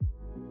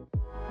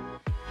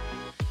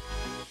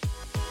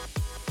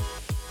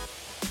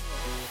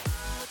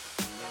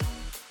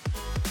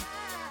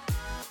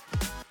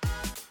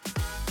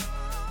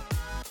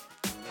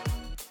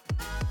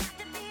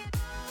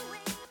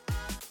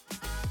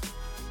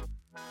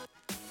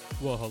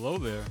Well, hello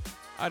there.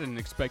 I didn't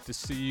expect to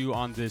see you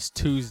on this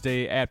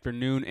Tuesday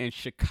afternoon in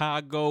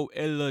Chicago,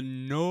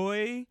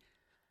 Illinois.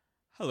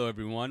 Hello,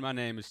 everyone. My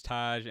name is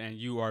Taj, and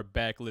you are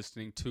back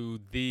listening to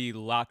the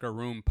Locker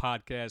Room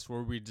Podcast,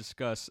 where we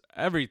discuss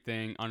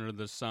everything under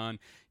the sun,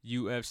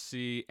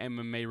 UFC,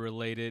 MMA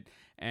related.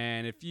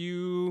 And if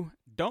you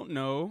don't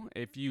know,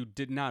 if you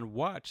did not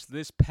watch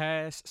this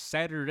past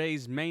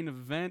Saturday's main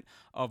event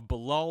of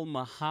Belal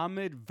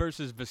Muhammad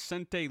versus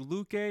Vicente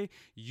Luque,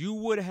 you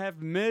would have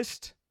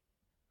missed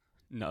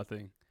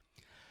nothing.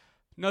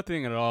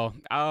 Nothing at all.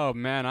 Oh,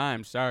 man,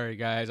 I'm sorry,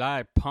 guys.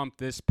 I pumped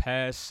this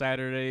past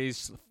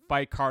Saturday's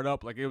fight card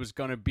up like it was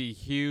going to be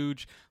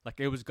huge, like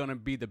it was going to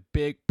be the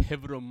big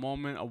pivotal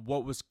moment of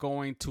what was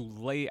going to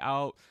lay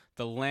out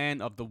the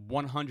land of the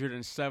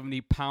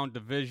 170-pound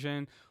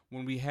division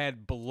when we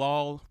had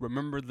Belal,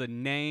 remember the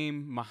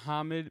name,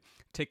 Muhammad,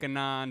 taking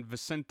on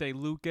Vicente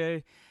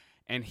Luque.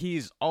 And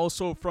he's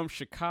also from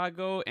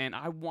Chicago, and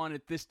I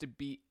wanted this to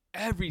be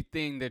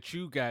everything that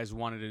you guys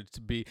wanted it to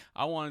be.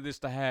 I wanted this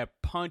to have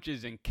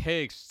punches and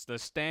kicks, the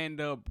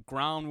stand-up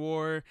ground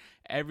war,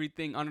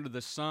 everything under the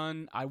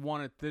sun. I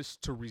wanted this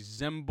to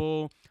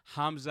resemble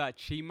Khamzat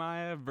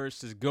Chimaev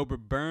versus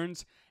Gilbert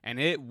Burns, and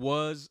it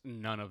was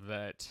none of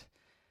that.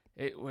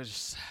 It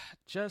was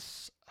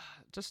just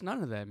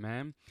none of that,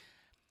 man.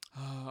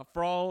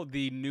 For all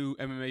the new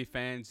MMA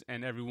fans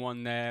and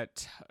everyone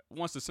that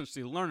wants to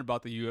essentially learn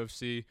about the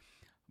UFC,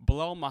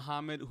 Belal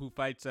Muhammad, who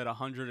fights at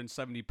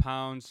 170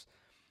 pounds,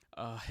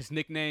 his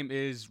nickname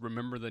is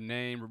Remember the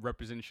Name,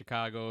 representing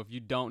Chicago. If you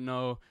don't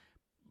know,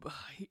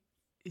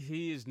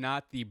 he is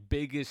not the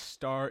biggest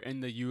star in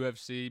the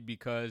UFC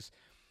because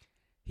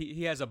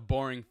he has a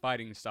boring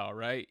fighting style,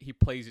 right? He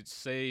plays it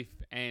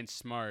safe and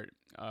smart.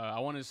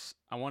 I want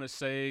to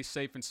say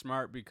safe and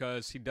smart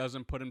because he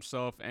doesn't put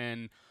himself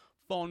in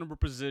vulnerable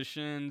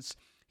positions.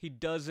 He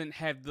doesn't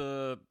have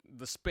the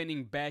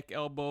spinning back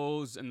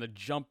elbows and the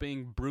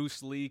jumping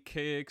Bruce Lee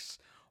kicks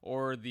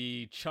or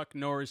the Chuck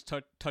Norris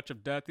touch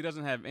of death. He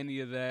doesn't have any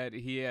of that.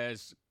 He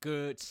has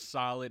good,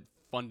 solid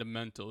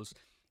fundamentals.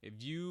 If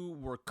you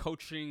were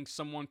coaching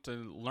someone to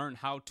learn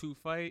how to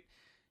fight,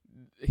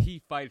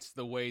 he fights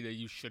the way that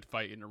you should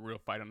fight in a real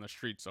fight on the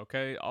streets,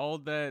 okay? All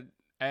that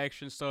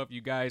action stuff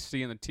you guys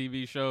see in the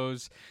TV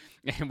shows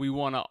and we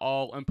want to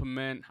all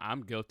implement.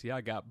 I'm guilty. I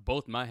got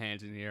both my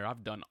hands in the air.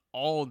 I've done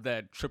all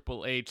that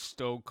Triple H,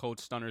 Stone Cold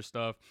Stunner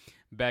stuff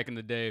back in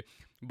the day.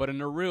 But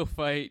in a real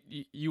fight,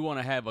 you want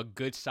to have a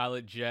good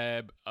solid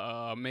jab,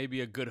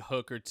 maybe a good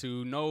hook or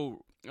two.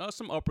 No,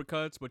 some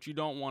uppercuts, but you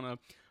don't want to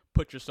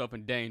put yourself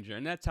in danger.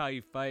 And that's how he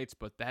fights,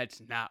 but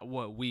that's not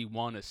what we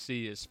want to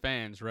see as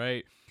fans,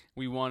 right?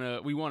 We want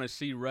to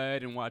see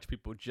red and watch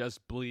people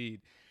just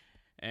bleed.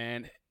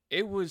 And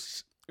it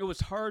was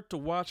hard to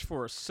watch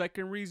for a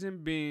second reason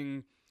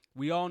being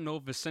we all know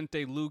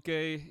Vicente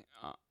Luque,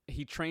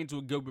 he trains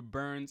with Gilbert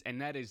Burns,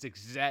 and that is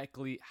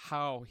exactly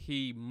how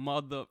he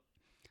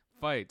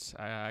fights.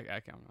 I'm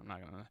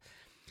not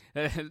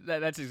gonna.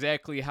 That's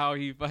exactly how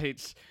he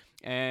fights,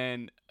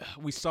 and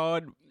we saw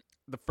it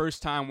the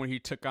first time when he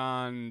took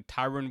on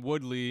Tyron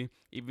Woodley,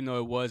 even though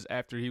it was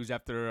after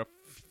a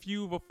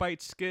few of a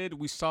fight skid.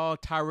 We saw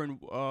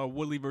Tyron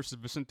Woodley versus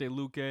Vicente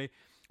Luque,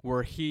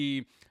 where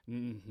he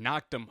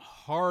knocked him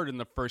hard in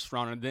the first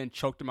round and then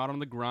choked him out on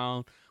the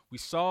ground. We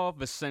saw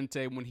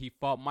Vicente when he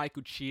fought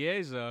Michael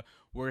Chiesa,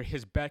 where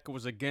his back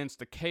was against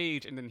the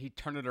cage and then he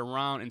turned it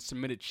around and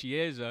submitted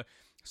Chiesa.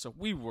 So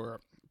we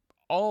were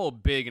all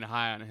big and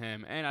high on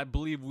him, and I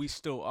believe we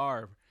still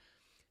are.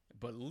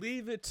 But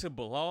leave it to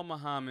Belal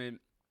Muhammad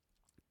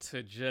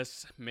to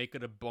just make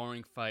it a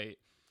boring fight.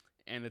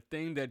 And the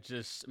thing that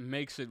just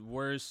makes it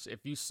worse,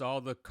 if you saw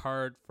the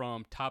card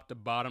from top to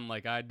bottom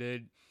like I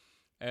did,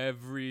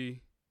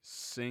 every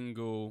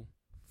single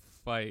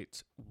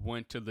fight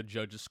went to the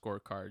judges'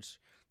 scorecards.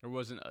 There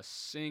wasn't a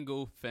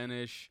single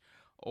finish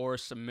or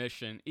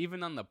submission.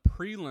 Even on the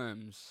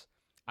prelims,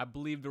 I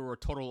believe there were a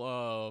total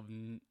of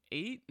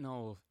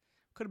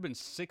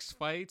 6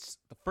 fights.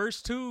 The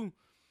first two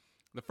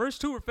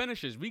were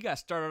finishes. We got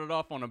started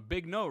off on a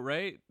big note,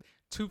 right?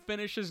 2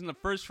 finishes in the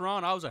first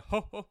round. I was like,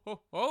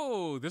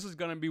 ho, this is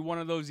going to be one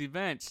of those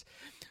events.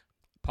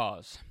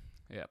 Pause.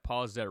 Yeah,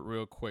 pause that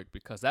real quick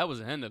because that was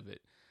the end of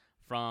it.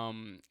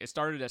 It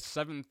started at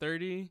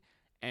 7:30,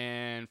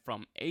 and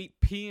from 8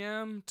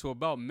 p.m. to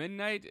about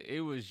midnight,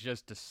 it was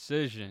just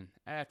decision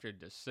after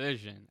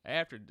decision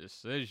after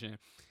decision.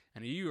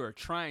 And you are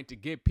trying to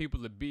get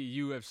people to be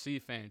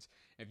UFC fans.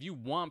 If you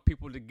want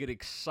people to get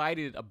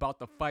excited about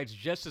the fights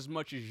just as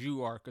much as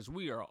you are, because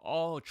we are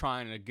all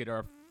trying to get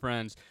our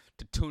friends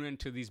to tune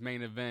into these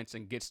main events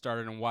and get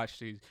started and watch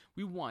these.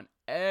 We want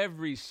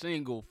every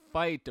single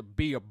fight to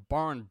be a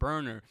barn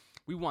burner.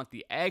 We want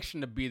the action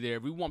to be there.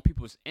 We want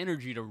people's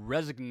energy to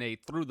resonate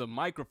through the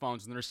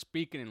microphones when they're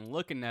speaking and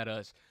looking at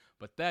us.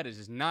 But that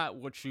is not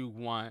what you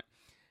want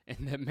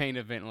in the main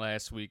event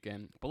last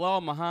weekend.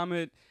 Belal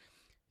Muhammad,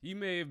 you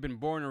may have been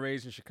born and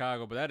raised in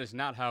Chicago, but that is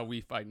not how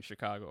we fight in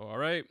Chicago, all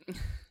right?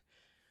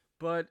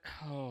 But,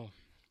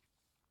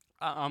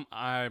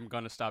 I'm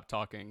gonna stop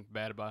talking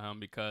bad about him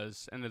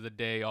because end of the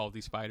day, all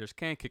these fighters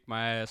can kick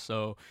my ass.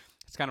 So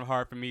it's kind of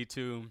hard for me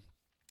to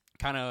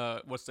kind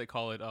of what's they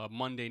call it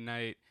Monday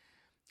night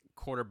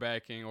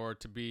quarterbacking or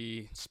to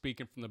be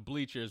speaking from the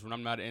bleachers when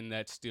I'm not in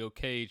that steel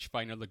cage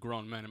fighting other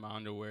grown men in my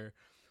underwear.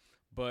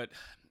 But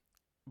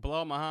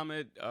Bilal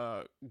Muhammad,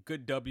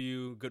 good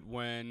W, good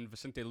win.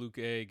 Vicente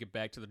Luque, get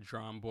back to the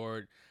drawing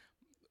board.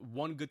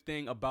 One good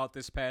thing about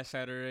this past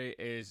Saturday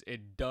is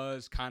it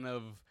does kind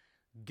of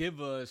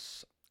give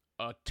us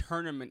a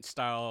tournament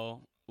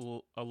style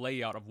a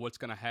layout of what's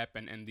going to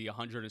happen in the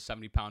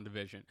 170-pound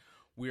division.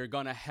 We are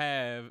going to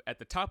have at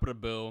the top of the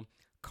bill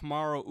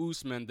Kamaru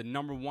Usman, the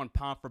number one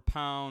pound for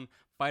pound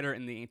fighter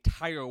in the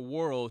entire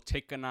world,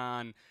 taking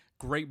on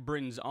Great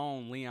Britain's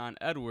own Leon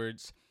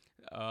Edwards.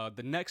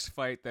 The next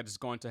fight that is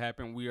going to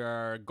happen, we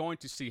are going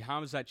to see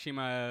Khamzat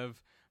Chimaev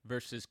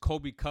versus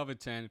Colby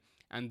Covington.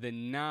 And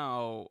then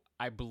now,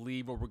 I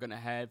believe what we're going to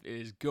have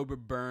is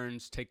Gilbert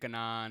Burns taking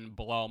on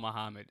Bilal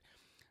Muhammad.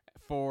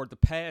 For the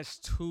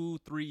past 2-3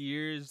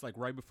 years, like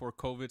right before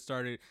COVID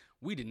started,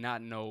 we did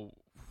not know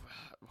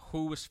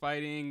who was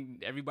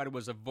fighting. Everybody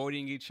was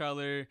avoiding each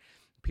other.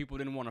 People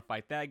didn't want to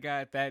fight that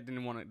guy. That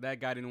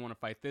guy didn't want to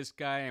fight this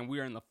guy. And we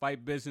are in the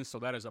fight business, so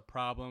that is a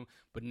problem.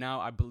 But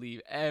now I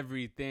believe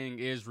everything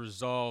is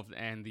resolved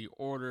and the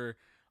order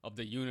of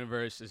the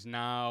universe is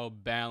now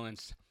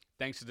balanced.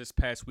 Thanks to this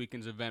past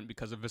weekend's event,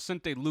 because if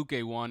Vicente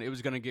Luque won, it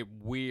was going to get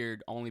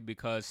weird only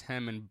because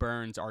him and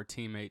Burns are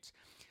teammates.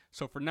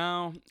 So for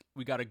now,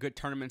 we got a good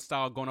tournament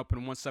style going up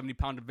in the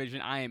 170-pound division.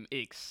 I am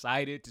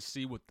excited to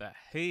see what the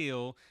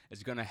hell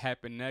is going to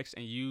happen next,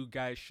 and you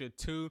guys should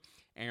too.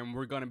 And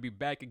we're going to be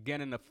back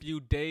again in a few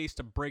days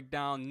to break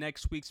down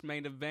next week's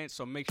main event.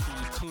 So make sure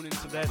you tune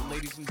into that,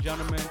 ladies and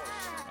gentlemen.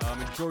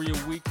 Enjoy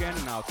your weekend,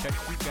 and I'll catch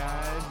you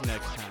guys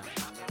next time.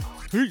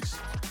 Peace.